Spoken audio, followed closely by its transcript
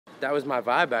that was my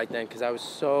vibe back then, because I was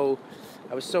so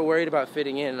worried about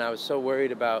fitting in, and I was so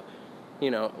worried about,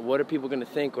 you know, what are people going to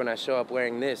think when I show up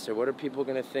wearing this, or what are people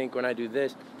going to think when I do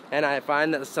this? And I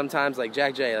find that sometimes, like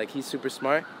Jack J, like, he's super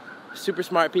smart. Super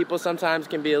smart people sometimes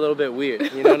can be a little bit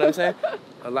weird, you know what I'm saying?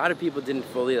 A lot of people didn't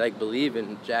fully, like, believe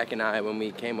in Jack and I when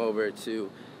we came over to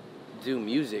do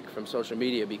music from social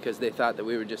media, because they thought that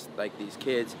we were just like these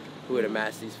kids who would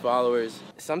amass these followers.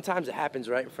 Sometimes it happens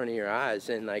right in front of your eyes,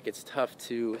 and like it's tough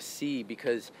to see,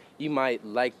 because you might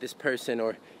like this person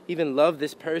or even love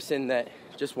this person that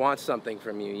just wants something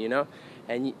from you, you know?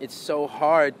 And it's so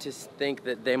hard to think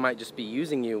that they might just be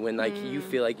using you when like you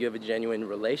feel like you have a genuine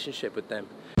relationship with them.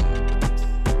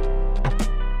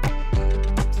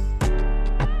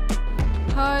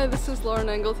 Hi, this is Lauren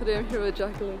Engel. Today I'm here with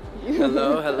GILINSKY.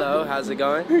 Hello, hello. How's it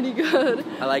going? Pretty good.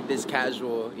 I like this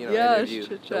casual, you know, interview.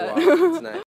 Chit-chat. It's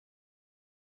nice.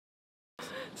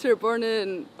 So you're born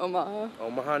in Omaha?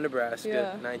 Omaha,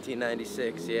 Nebraska,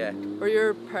 1996, yeah. Were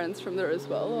your parents from there as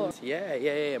well? Or?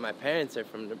 Yeah. My parents are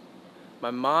from,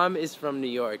 my mom is from New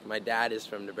York. My dad is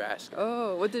from Nebraska.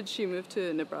 Oh, what did she move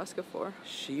to Nebraska for?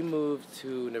 She moved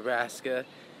to Nebraska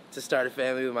to start a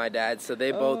family with my dad. So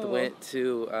they both went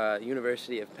to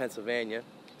University of Pennsylvania,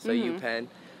 so UPenn,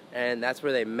 and that's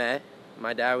where they met.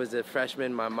 My dad was a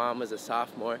freshman, my mom was a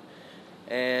sophomore,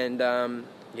 and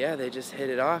yeah, they just hit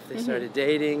it off. They started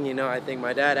dating. You know, I think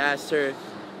my dad asked her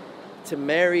to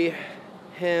marry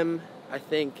him, I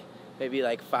think maybe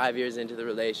like 5 years into the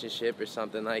relationship or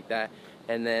something like that.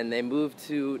 And then they moved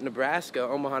to Nebraska,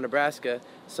 Omaha, Nebraska,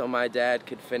 so my dad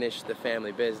could finish the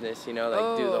family business, you know,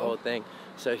 like do the whole thing.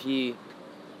 So he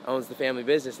owns the family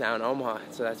business now in Omaha,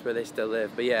 so that's where they still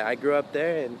live. But yeah, I grew up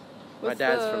there, and my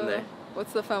dad's from there.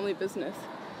 What's the family business?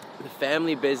 The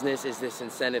family business is this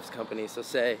incentives company. So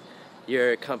say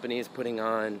your company is putting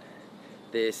on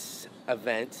this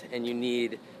event and you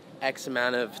need X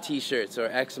amount of t-shirts or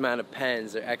X amount of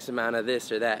pens or X amount of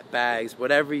this or that, bags,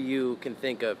 whatever you can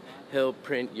think of, he'll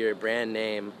print your brand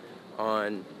name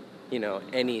on, you know,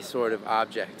 any sort of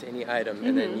object, any item,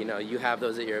 and then, you know, you have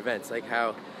those at your events. Like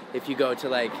how if you go to,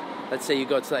 like, let's say you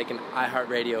go to like an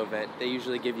iHeartRadio event, they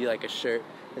usually give you like a shirt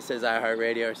that says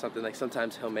iHeartRadio or something. Like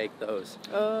sometimes he'll make those.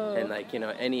 And like, you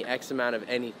know, any X amount of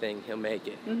anything, he'll make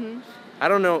it. I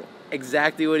don't know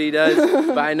exactly what he does,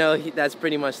 but I know that's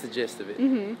pretty much the gist of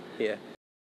it. Yeah.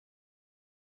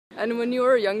 And when you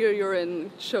were younger, you were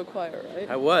in show choir, right?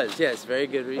 I was, yes. Very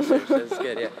good research. That's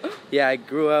good, yeah. Yeah, I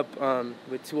grew up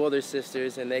with two older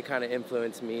sisters, and they kind of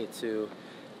influenced me to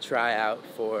try out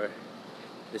for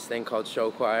this thing called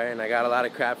show choir, and I got a lot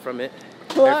of crap from it.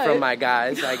 Why? From my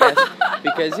guys, I guess.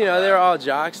 Because, you know, they were all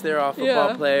jocks. They were all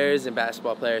football players and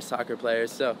basketball players, soccer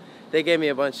players. So they gave me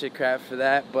a bunch of crap for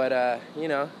that. But, you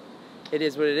know, it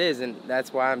is what it is, and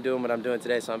that's why I'm doing what I'm doing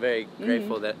today. So I'm very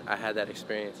grateful that I had that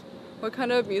experience. What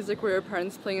kind of music were your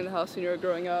parents playing in the house when you were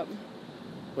growing up?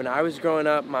 When I was growing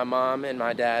up, my mom and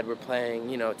my dad were playing,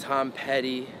 you know, Tom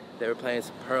Petty. They were playing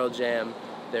some Pearl Jam.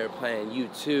 They were playing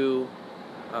U2.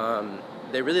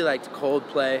 They really liked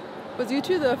Coldplay. Was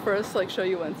U2 the first like show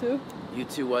you went to?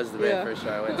 U2 was the very first show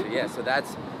I went to. Yeah, so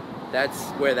that's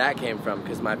where that came from,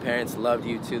 because my parents loved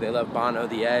U2. They loved Bono,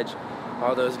 The Edge,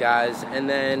 all those guys. And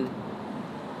then,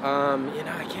 you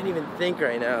know, I can't even think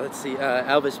right now. Let's see,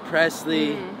 Elvis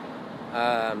Presley.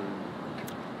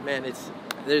 Man,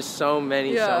 there's so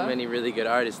many really good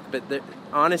artists. But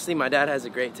honestly, my dad has a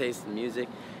great taste in music,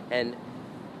 and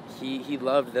he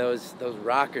loved those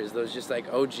rockers, those just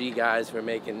like OG guys who are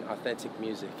making authentic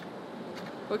music.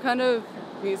 What kind of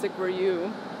music what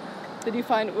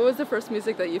was the first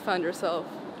music that you found yourself?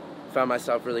 Found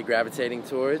myself really gravitating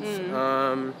towards.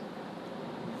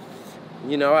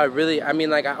 You know, I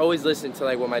always listened to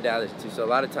like what my dad listened to, so a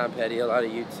lot of Tom Petty, a lot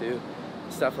of U2,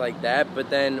 stuff like that. But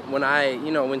then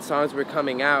when songs were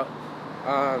coming out,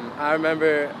 I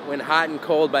remember when Hot and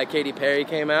Cold by Katy Perry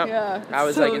came out. I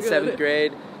was like in 7th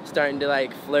grade, starting to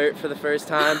like flirt for the first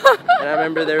time. And I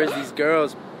remember there was these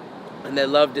girls, and they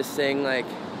loved to sing like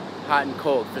Hot and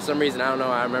Cold. For some reason, I don't know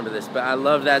how I remember this, but I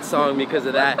love that song because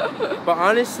of that. But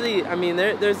honestly, I mean,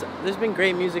 there's been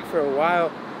great music for a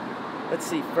while. Let's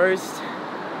see, first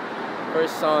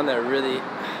song that really,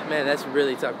 man, that's a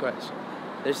really tough question.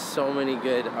 There's so many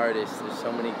good artists. There's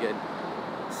so many good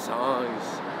songs.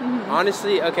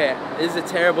 Honestly, okay, this is a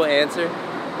terrible answer,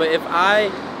 but if I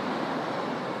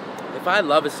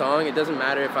love a song, it doesn't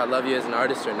matter if I love you as an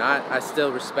artist or not. I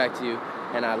still respect you,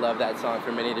 and I love that song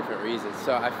for many different reasons.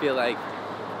 So I feel like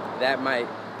that might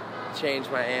change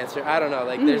my answer. I don't know.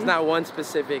 Like, there's not one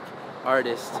specific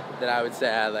artist that I would say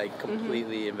I like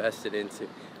completely invested into.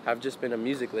 I've just been a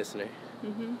music listener.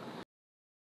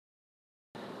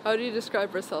 How do you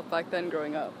describe yourself back then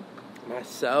growing up?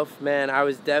 Myself, man, I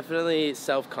was definitely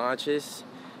self-conscious,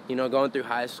 you know, going through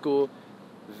high school,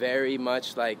 very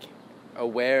much like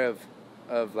aware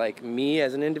of like me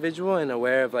as an individual and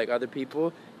aware of like other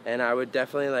people, and I would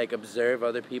definitely like observe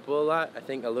other people a lot. I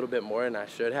think a little bit more than I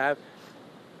should have,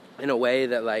 in a way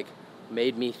that like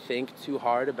made me think too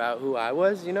hard about who I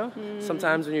was, you know?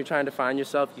 Sometimes when you're trying to find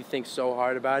yourself, you think so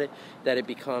hard about it that it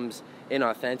becomes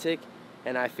inauthentic,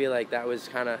 and I feel like that was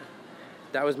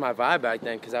my vibe back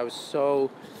then, because I was so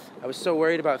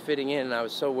worried about fitting in, and I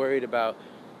was so worried about,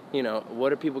 you know,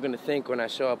 what are people going to think when I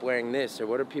show up wearing this, or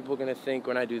what are people going to think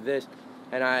when I do this?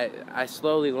 And I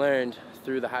slowly learned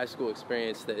through the high school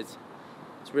experience that it's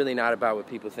really not about what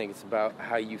people think. It's about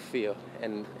how you feel,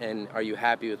 and are you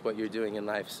happy with what you're doing in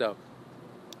life. So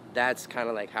that's kind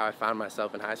of like how I found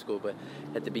myself in high school. But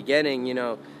at the beginning, you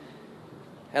know,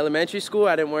 elementary school,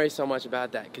 I didn't worry so much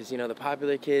about that, because, you know, the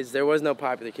popular kids, there was no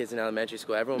popular kids in elementary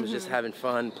school. Everyone was just having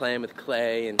fun, playing with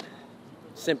clay and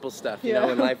simple stuff, you know,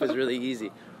 and life was really easy.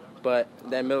 But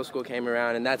then middle school came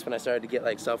around, and that's when I started to get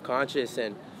like self-conscious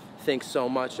and think so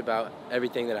much about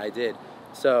everything that I did.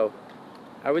 So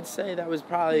I would say that was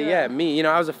probably, me. You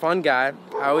know, I was a fun guy.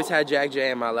 I always had Jack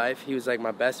J in my life. He was like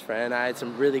my best friend. I had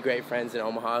some really great friends in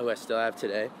Omaha who I still have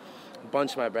today. A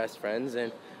bunch of my best friends.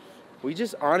 And we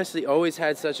just honestly always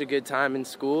had such a good time in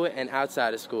school and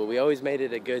outside of school. We always made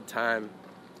it a good time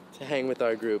to hang with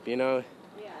our group, you know?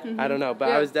 I don't know, but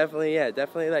I was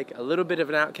definitely like a little bit of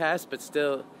an outcast, but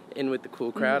still in with the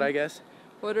cool crowd, I guess.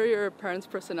 What are your parents'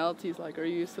 personalities like? Are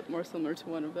you more similar to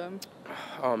one of them?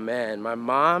 Oh man, my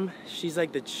mom, she's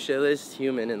like the chillest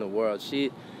human in the world.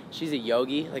 She's a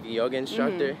yogi, like a yoga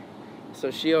instructor. So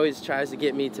she always tries to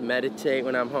get me to meditate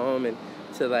when I'm home, and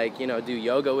to like, you know, do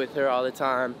yoga with her all the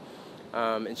time.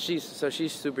 And she's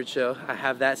super chill. I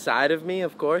have that side of me,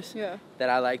 of course, that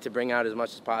I like to bring out as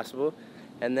much as possible.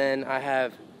 And then I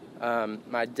have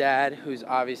my dad, who's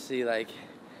obviously like,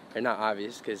 or not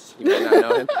obvious because you may not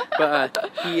know him, but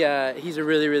he's a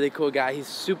really, really cool guy. He's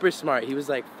super smart. He was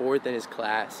like 4th in his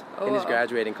class, in his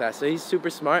graduating class. So he's super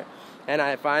smart. And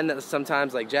I find that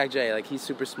sometimes, like Jack J, like he's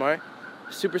super smart.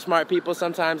 Super smart people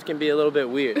sometimes can be a little bit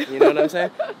weird, you know what I'm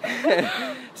saying?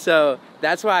 So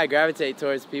that's why I gravitate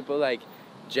towards people like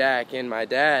Jack and my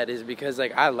dad, is because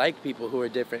like I like people who are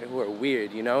different, who are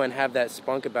weird, you know, and have that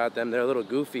spunk about them. They're a little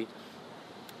goofy,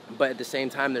 but at the same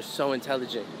time they're so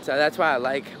intelligent. So that's why I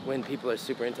like when people are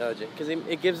super intelligent, because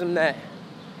it gives them that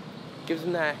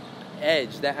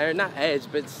edge, or not edge,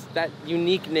 but it's that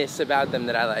uniqueness about them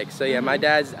that I like. So yeah, my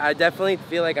dad's, I definitely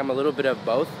feel like I'm a little bit of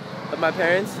both of my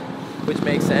parents, which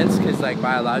makes sense because like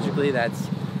biologically that's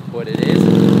what it is.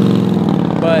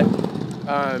 But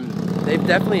they've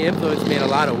definitely influenced me in a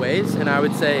lot of ways, and I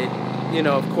would say, you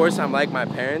know, of course I'm like my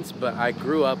parents, but I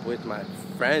grew up with my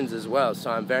friends as well, so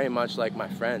I'm very much like my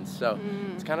friends. So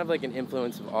it's kind of like an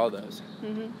influence of all those.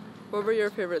 What were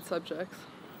your favorite subjects?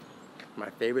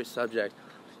 My favorite subject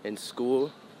in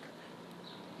school?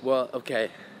 Well,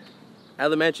 okay.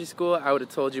 Elementary school, I would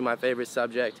have told you my favorite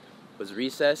subject was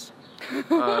recess.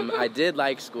 I did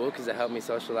like school because it helped me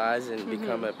socialize and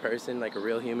become a person, like a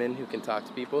real human who can talk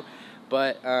to people.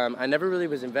 But I never really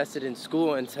was invested in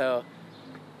school until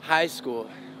high school,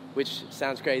 which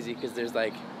sounds crazy because there's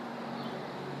like,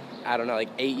 I don't know, like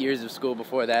 8 years of school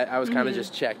before that. I was kind of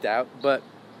just checked out. But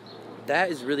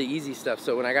that is really easy stuff.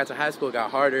 So when I got to high school, it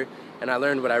got harder, and I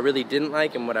learned what I really didn't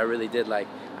like and what I really did like.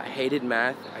 I hated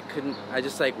math. I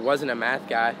just like wasn't a math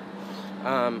guy.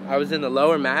 I was in the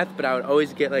lower math, but I would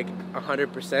always get like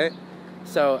 100%.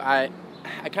 So I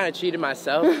kind of cheated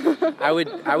myself. I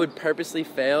would purposely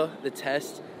fail the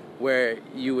test where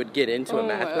you would get into a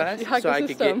math class, so I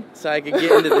could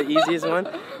get into the easiest one,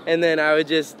 and then I would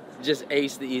just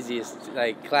ace the easiest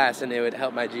like class, and it would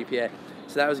help my GPA.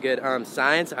 So that was good.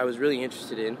 Science I was really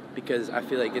interested in because I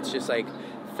feel like it's just like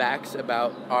facts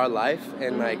about our life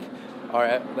and like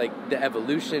the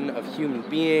evolution of human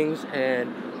beings,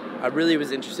 and I really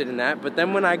was interested in that. But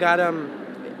then when I got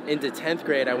into 10th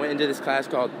grade, I went into this class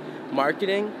called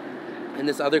marketing and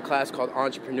this other class called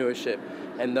entrepreneurship.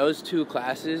 And those two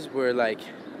classes were like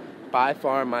by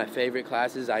far my favorite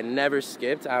classes. I never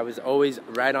skipped. I was always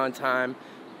right on time,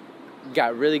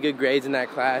 got really good grades in that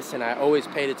class, and I always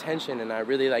paid attention, and I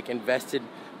really like invested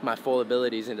my full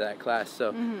abilities into that class.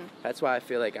 So that's why I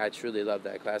feel like I truly love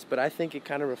that class. But I think it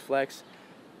kind of reflects,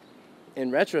 in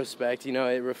retrospect, you know,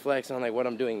 it reflects on like what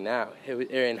I'm doing now.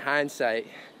 In hindsight,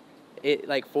 it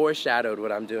like foreshadowed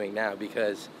what I'm doing now,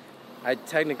 because I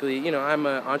technically, you know, I'm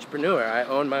an entrepreneur. I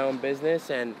own my own business,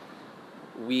 and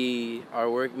me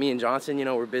and Johnson, you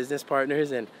know, we're business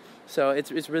partners, and so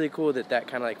it's really cool that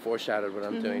kind of like foreshadowed what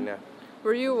I'm doing now.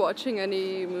 Were you watching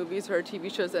any movies or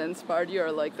TV shows that inspired you,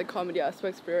 or like the comedy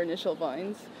aspects for your initial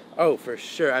vines? Oh, for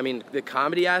sure. I mean, the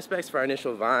comedy aspects for our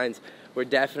initial vines were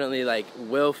definitely like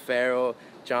Will Ferrell,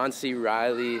 John C.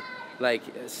 Reilly, like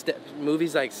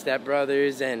movies like Step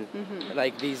Brothers, and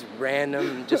like these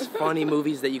random, just funny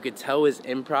movies that you could tell was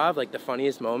improv, like the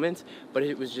funniest moments, but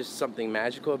it was just something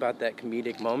magical about that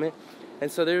comedic moment.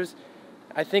 And so there's,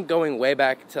 I think going way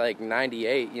back to like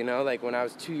 98, you know, like when I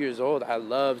was 2 years old, I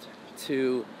loved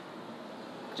to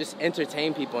just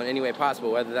entertain people in any way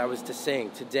possible, whether that was to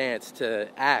sing, to dance, to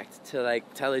act, to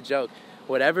like tell a joke,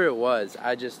 whatever it was.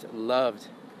 I just loved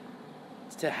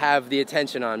to have the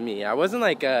attention on me. I wasn't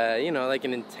like like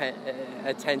an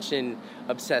attention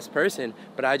obsessed person,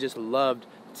 but I just loved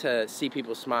to see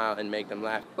people smile and make them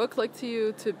laugh. What clicked to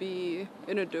you to be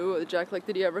in a duo with Jack? Like,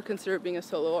 did you ever consider being a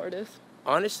solo artist?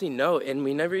 Honestly, no, and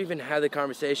we never even had the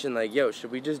conversation like, yo,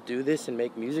 should we just do this and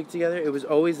make music together? It was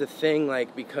always a thing,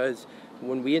 like, because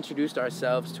when we introduced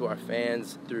ourselves to our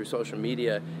fans through social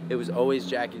media, it was always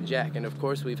Jack and Jack. And of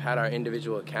course, we've had our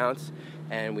individual accounts,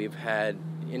 and we've had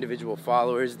individual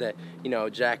followers that, you know,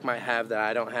 Jack might have that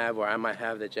I don't have, or I might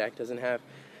have that Jack doesn't have.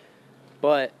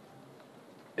 But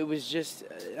it was just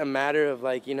a matter of,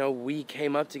 like, you know, we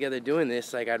came up together doing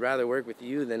this. Like, I'd rather work with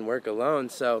you than work alone.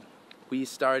 So we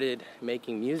started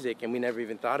making music, and we never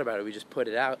even thought about it. We just put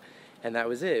it out, and that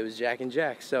was it. It was Jack and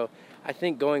Jack. So I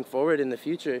think going forward in the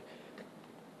future,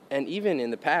 and even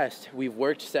in the past, we've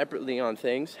worked separately on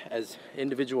things as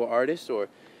individual artists or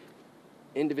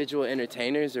individual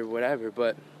entertainers or whatever,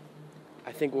 but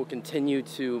I think we'll continue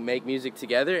to make music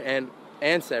together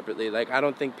and separately. Like, I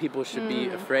don't think people should be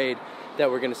afraid that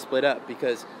we're going to split up,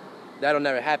 because that'll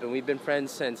never happen. We've been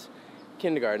friends since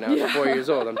kindergarten. I was 4 years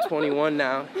old. I'm 21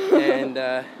 now,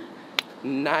 and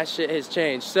not shit has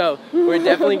changed. So we're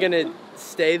definitely going to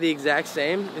stay the exact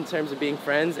same in terms of being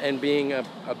friends and being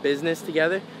a business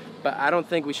together, but I don't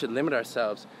think we should limit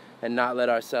ourselves and not let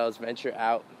ourselves venture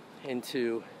out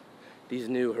into these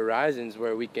new horizons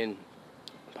where we can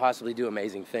possibly do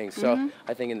amazing things. So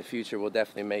I think in the future we'll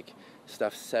definitely make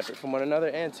stuff separate from one another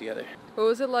and together. What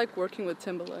was it like working with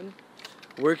Timbaland?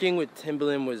 Working with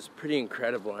Timbaland was pretty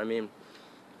incredible. I mean,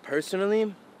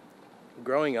 personally,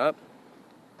 growing up,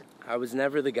 I was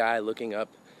never the guy looking up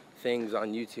things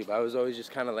on YouTube. I was always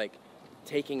just kind of like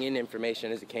taking in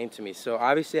information as it came to me. So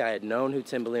obviously I had known who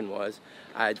Timbaland was.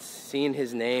 I'd seen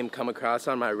his name come across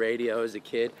on my radio as a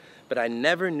kid, but I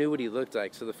never knew what he looked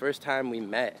like. So the first time we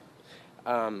met,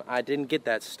 I didn't get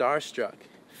that starstruck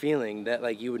feeling that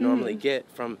like you would normally get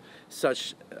from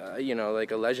such,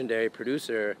 like a legendary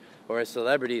producer or a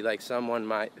celebrity, like someone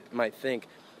might think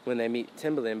when they meet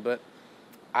Timbaland. But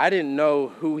I didn't know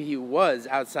who he was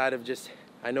outside of just,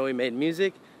 I know he made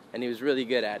music and he was really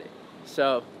good at it.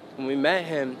 So when we met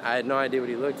him, I had no idea what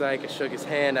he looked like. I shook his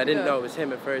hand. I didn't know it was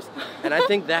him at first. And I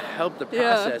think that helped the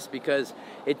process because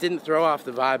it didn't throw off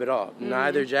the vibe at all.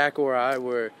 Neither Jack or I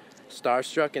were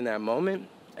starstruck in that moment.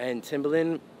 And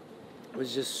Timbaland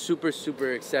was just super,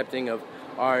 super accepting of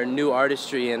our new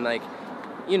artistry. And, like,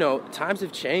 you know, times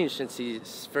have changed since he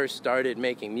first started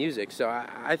making music. So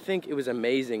I think it was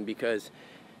amazing because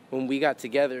when we got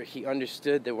together, he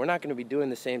understood that we're not going to be doing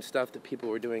the same stuff that people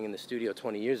were doing in the studio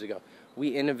 20 years ago. We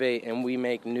innovate and we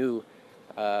make new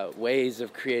ways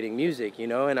of creating music, you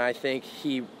know, and I think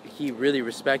he really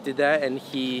respected that, and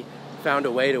he found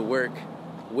a way to work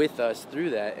with us through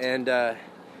that. And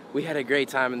we had a great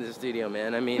time in the studio,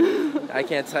 man. I mean, I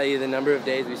can't tell you the number of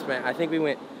days we spent. I think we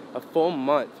went a full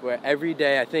month where every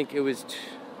day, I think it was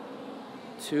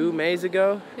 2 Mays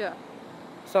ago. Yeah.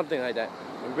 Something like that.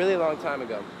 A really long time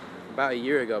ago. About a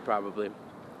year ago, probably.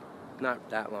 Not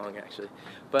that long, actually.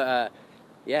 But,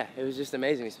 yeah, it was just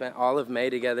amazing. We spent all of May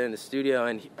together in the studio,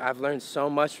 and I've learned so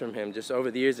much from him just over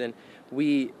the years. And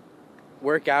we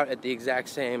work out at the exact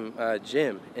same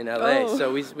gym in LA. Oh.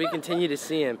 So we continue to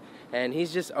see him. And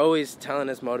he's just always telling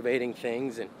us motivating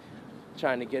things and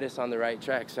trying to get us on the right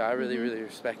track. So I really, really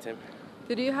respect him.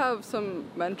 Did you have some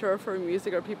mentor for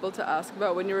music or people to ask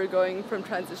about when you were going from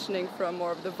transitioning from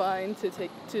more of the Vine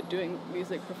to doing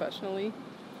music professionally?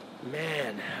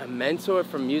 Man, a mentor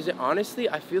for music. Honestly,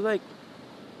 I feel like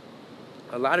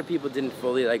a lot of people didn't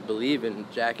fully believe in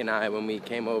Jack and I when we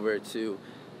came over to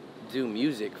do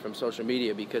music from social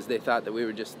media, because they thought that we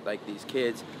were just like these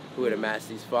kids who had amassed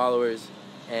these followers,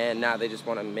 and now they just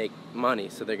want to make money,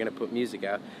 so they're going to put music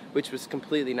out, which was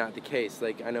completely not the case.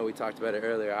 Like, I know we talked about it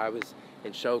earlier. I was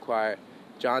in show choir.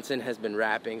 Johnson has been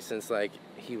rapping since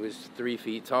he was 3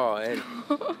 feet tall, and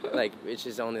which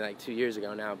is only 2 years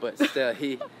ago now, but still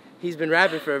he's been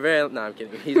rapping for no, I'm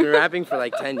kidding. He's been rapping for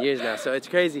 10 years now, so it's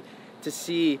crazy to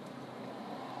see.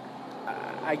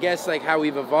 I guess like how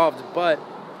we've evolved. But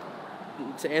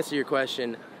to answer your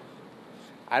question,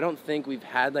 I don't think we've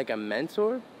had like a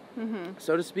mentor,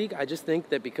 so to speak. I just think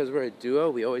that because we're a duo,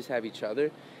 we always have each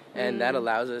other, and that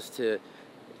allows us to,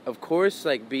 of course,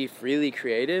 like be freely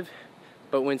creative.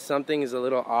 But when something is a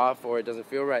little off or it doesn't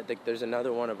feel right, like there's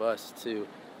another one of us to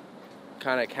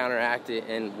kind of counteract it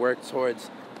and work towards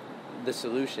the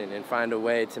solution and find a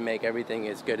way to make everything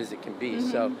as good as it can be.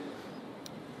 So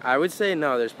I would say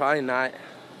no, there's probably not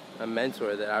a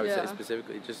mentor that I would say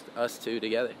specifically, just us two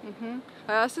together.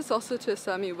 I asked this also to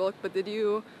Sammy Wilk, but did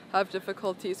you have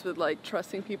difficulties with like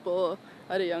trusting people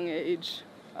at a young age,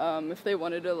 if they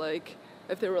wanted to like,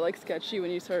 if they were like sketchy when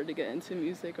you started to get into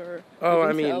music or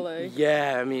moving to LA?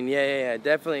 Yeah,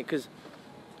 definitely, because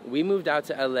we moved out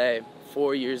to LA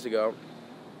 4 years ago,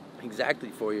 exactly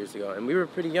 4 years ago, and we were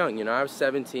pretty young. You know, I was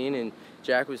 17 and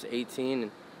Jack was 18,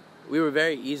 and we were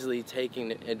very easily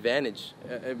taking advantage.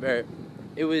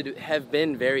 It would have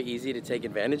been very easy to take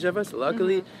advantage of us.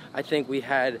 Luckily, I think we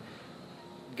had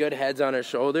good heads on our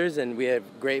shoulders, and we have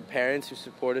great parents who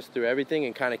support us through everything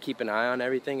and kind of keep an eye on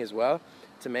everything as well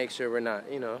to make sure we're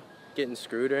not, you know, getting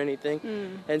screwed or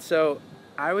anything. And so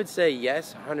I would say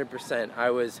yes, 100%. I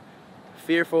was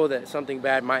fearful that something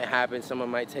bad might happen, someone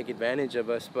might take advantage of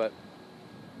us, but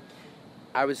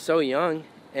I was so young,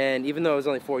 and even though it was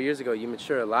only 4 years ago, you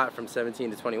mature a lot from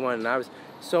 17 to 21, and I was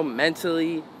so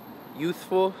mentally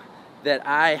youthful that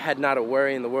I had not a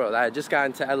worry in the world. I had just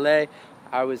gotten to LA.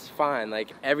 I was fine.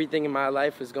 Like, everything in my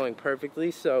life was going perfectly,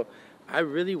 so I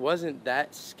really wasn't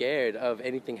that scared of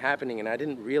anything happening, and I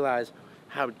didn't realize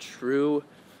how true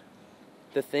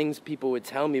the things people would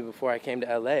tell me before I came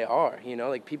to LA are. You know,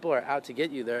 like, people are out to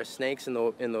get you. There are snakes in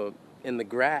the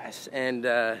grass, and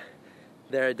there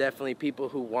are definitely people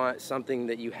who want something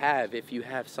that you have. If you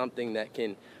have something that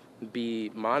can be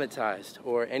monetized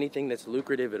or anything that's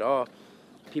lucrative at all,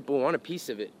 people want a piece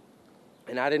of it.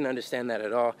 And I didn't understand that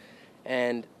at all.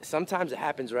 And sometimes it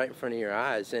happens right in front of your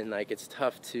eyes, and like it's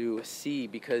tough to see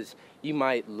because you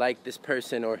might like this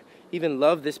person or even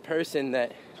love this person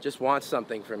that just wants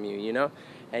something from you, you know?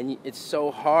 And it's so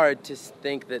hard to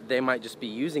think that they might just be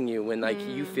using you when like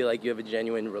you feel like you have a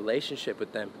genuine relationship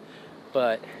with them.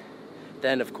 But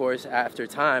then, of course, after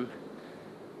time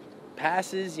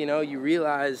passes, you know, you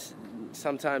realize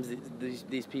sometimes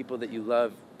these people that you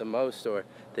love the most or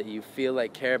that you feel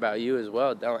like care about you as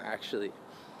well don't actually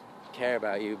care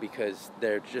about you because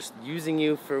they're just using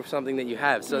you for something that you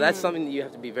have. So that's something that you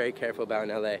have to be very careful about in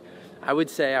LA. I would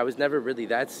say I was never really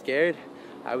that scared.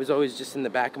 I was always just in the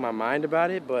back of my mind about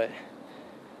it, but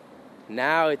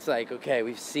now it's like, okay,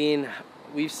 we've seen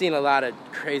a lot of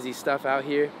crazy stuff out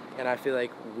here, and I feel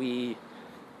like we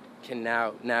can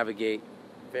now navigate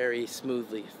very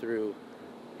smoothly through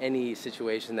any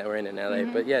situation that we're in LA.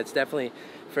 But yeah, it's definitely,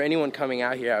 for anyone coming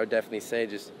out here, I would definitely say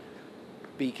just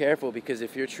be careful, because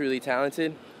if you're truly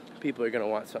talented, people are going to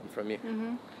want something from you.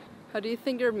 How do you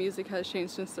think your music has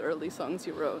changed since the early songs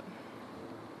you wrote?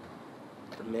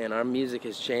 Man, our music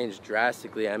has changed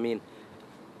drastically. I mean,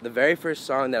 the very first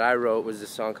song that I wrote was a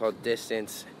song called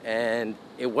Distance, and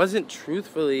it wasn't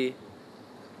truthfully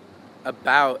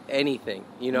about anything,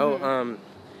 you know?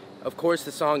 Of course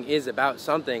the song is about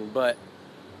something, but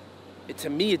to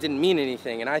me it didn't mean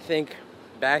anything. And I think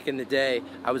back in the day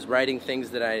I was writing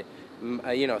things that I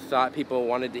thought people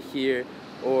wanted to hear,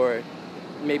 or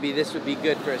maybe this would be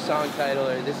good for a song title,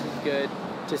 or this is good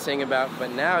to sing about.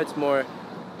 But now it's more,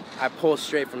 I pull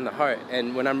straight from the heart.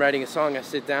 And when I'm writing a song, I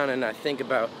sit down and I think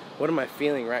about, what am I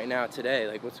feeling right now today?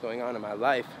 Like, what's going on in my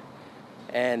life?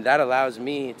 And that allows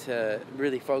me to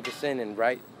really focus in and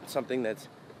write something that's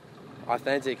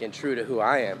authentic and true to who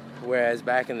I am. Whereas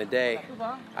back in the day,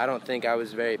 I don't think I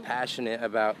was very passionate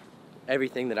about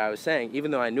everything that I was saying.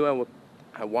 Even though I knew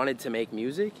I wanted to make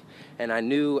music, and I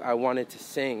knew I wanted to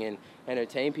sing and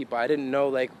entertain people, I didn't know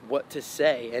like what to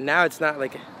say. And now it's not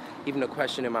like even a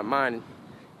question in my mind.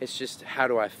 It's just, how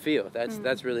do I feel?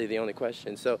 That's really the only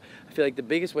question. So I feel like the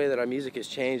biggest way that our music has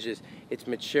changed is it's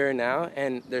mature now,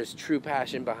 and there's true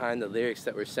passion behind the lyrics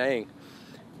that we're saying.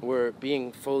 We're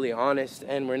being fully honest,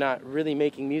 and we're not really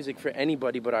making music for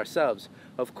anybody but ourselves.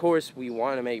 Of course, we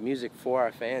want to make music for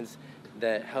our fans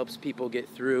that helps people get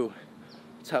through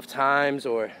tough times,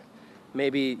 or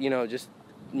maybe, you know, just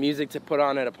music to put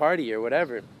on at a party or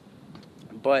whatever.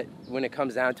 But when it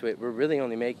comes down to it, we're really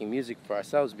only making music for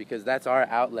ourselves, because that's our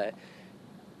outlet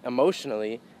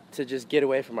emotionally to just get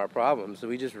away from our problems. So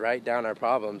we just write down our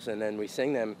problems and then we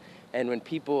sing them. And when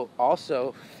people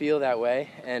also feel that way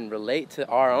and relate to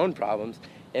our own problems,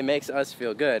 it makes us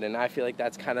feel good. And I feel like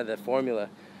that's kind of the formula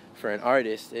for an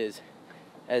artist, is,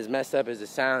 as messed up as it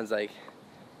sounds, like,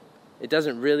 it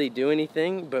doesn't really do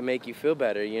anything but make you feel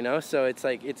better, you know? So it's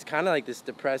like, it's kind of like this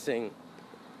depressing,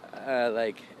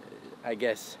 like, I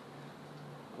guess,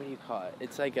 what do you call it?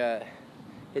 It's like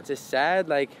it's a sad,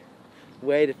 like,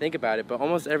 way to think about it, but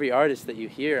almost every artist that you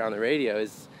hear on the radio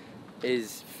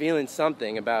is feeling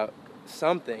something about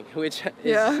something, which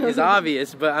is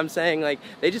obvious, but I'm saying, like,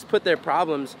 they just put their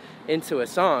problems into a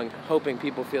song hoping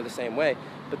people feel the same way,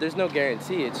 but there's no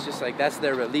guarantee. It's just like that's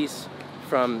their release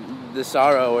from the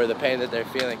sorrow or the pain that they're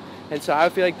feeling. And so I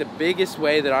feel like the biggest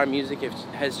way that our music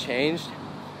has changed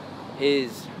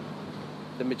is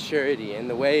the maturity and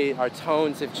the way our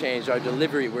tones have changed, our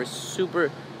delivery.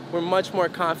 We're much more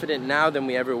confident now than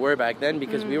we ever were back then,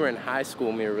 because we were in high school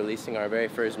when we were releasing our very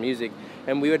first music,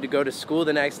 and we had to go to school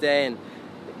the next day and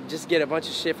just get a bunch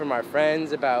of shit from our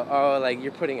friends about, oh, like,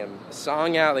 you're putting a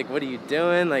song out, like, what are you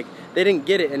doing? Like, they didn't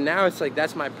get it, and now it's like,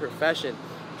 that's my profession.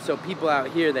 So people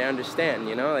out here, they understand,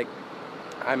 you know? Like,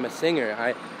 I'm a singer,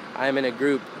 I'm in a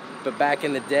group, but back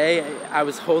in the day, I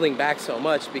was holding back so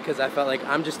much because I felt like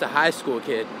I'm just a high school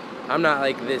kid. I'm not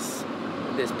like this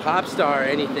pop star or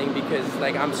anything, because,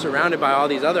 like, I'm surrounded by all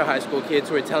these other high school kids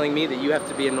who are telling me that you have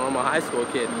to be a normal high school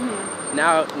kid.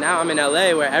 Now I'm in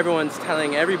LA where everyone's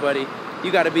telling everybody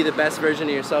you got to be the best version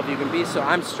of yourself you can be, so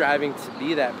I'm striving to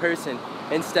be that person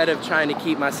instead of trying to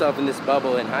keep myself in this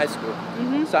bubble in high school.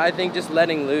 So I think just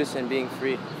letting loose and being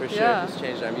free, for sure, has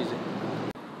changed our music.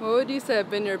 What would you say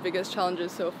have been your biggest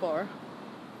challenges so far?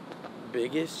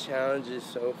 Biggest challenges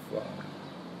so far?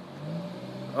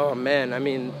 Oh man, I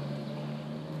mean,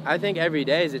 I think every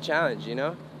day is a challenge, you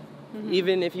know?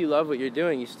 Even if you love what you're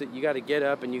doing, you got to get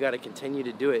up and you got to continue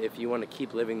to do it if you want to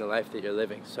keep living the life that you're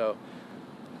living. So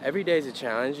every day is a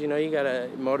challenge, you know? You got to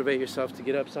motivate yourself to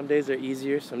get up. Some days are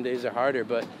easier, some days are harder,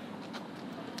 but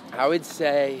I would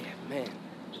say, man,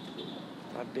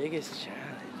 my biggest challenge,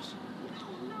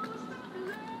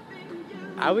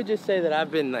 I would just say that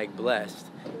I've been, like, blessed,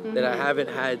 that I haven't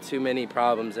had too many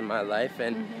problems in my life,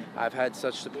 and I've had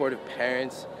such supportive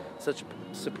parents, such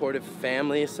supportive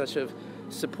family, such a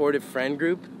supportive friend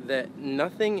group, that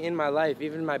nothing in my life,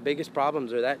 even my biggest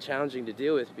problems, are that challenging to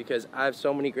deal with, because I have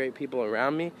so many great people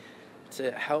around me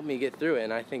to help me get through it.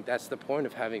 And I think that's the point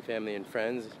of having family and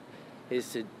friends,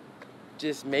 is to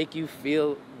just make you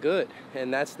feel good.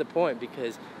 And that's the point,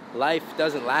 because life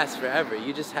doesn't last forever.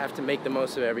 You just have to make the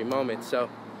most of every moment. So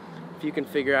if you can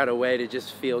figure out a way to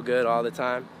just feel good all the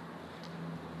time,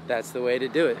 that's the way to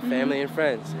do it. Family and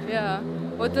friends. Yeah.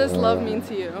 What does love mean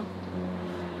to you?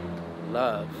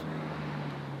 Love.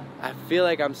 I feel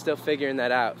like I'm still figuring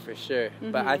that out, for sure.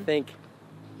 But I think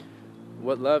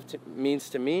what love means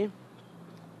to me,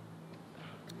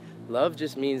 love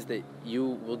just means that you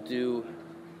will do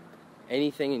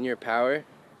anything in your power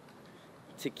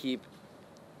to keep,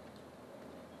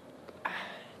 I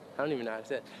don't even know how to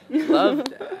say it.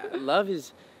 Love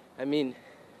is, I mean,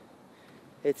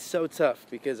 it's so tough,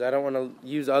 because I don't want to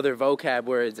use other vocab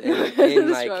words in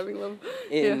like, love.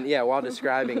 While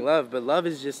describing love. But love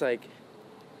is just like,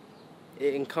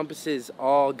 it encompasses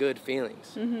all good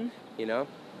feelings, you know?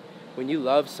 When you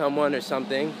love someone or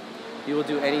something, you will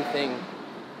do anything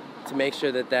to make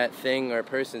sure that that thing or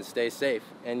person stays safe.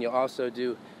 And you'll also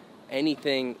do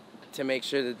anything to make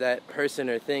sure that that person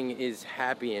or thing is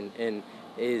happy and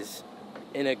is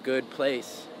in a good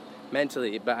place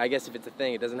mentally. But I guess if it's a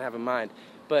thing, it doesn't have a mind.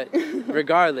 But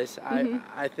regardless,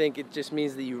 I think it just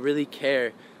means that you really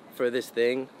care for this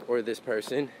thing or this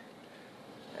person,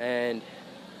 and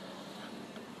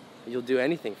you'll do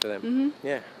anything for them.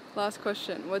 Yeah. Last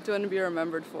question. What do you want to be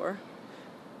remembered for?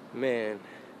 Man,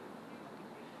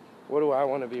 what do I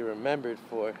want to be remembered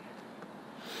for?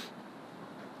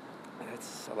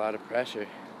 That's a lot of pressure.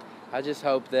 I just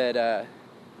hope that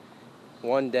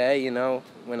one day, you know,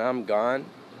 when I'm gone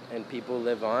and people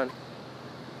live on,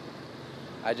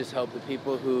 I just hope the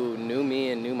people who knew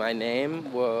me and knew my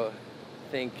name will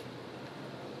think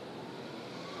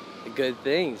good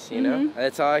things, you know?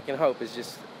 That's all I can hope, is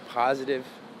just positive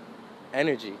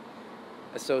energy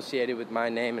associated with my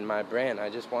name and my brand.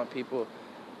 I just want people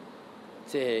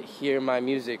to hear my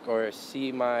music or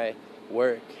see my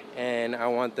work, and I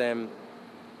want them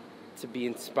to be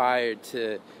inspired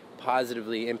to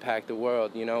positively impact the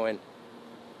world, you know, and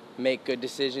make good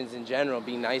decisions in general,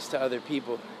 be nice to other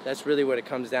people. That's really what it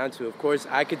comes down to. Of course,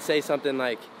 I could say something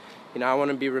like, you know, I want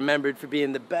to be remembered for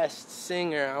being the best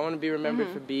singer. I want to be remembered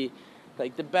for being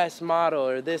like the best model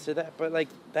or this or that. But like,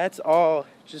 that's all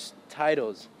just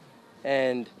titles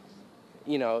and,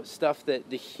 you know, stuff that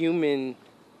the human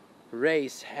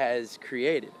race has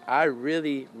created. I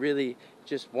really, really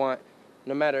just want,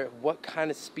 no matter what kind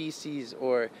of species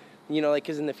or, you know, like,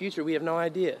 because in the future we have no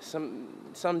idea.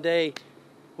 Someday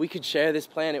we could share this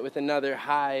planet with another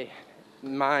high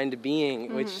mind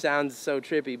being, which sounds so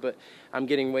trippy, but I'm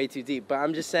getting way too deep. But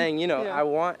I'm just saying, you know,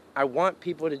 I want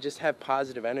people to just have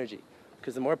positive energy,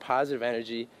 because the more positive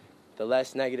energy, the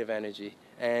less negative energy,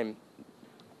 and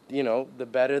you know, the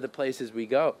better the places we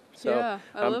go. So yeah,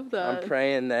 I love that. I'm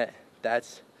praying that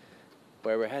that's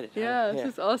where we're headed. Yeah,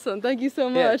 this is awesome. Thank you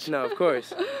so much. Yeah, no, of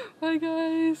course. Bye,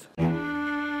 guys.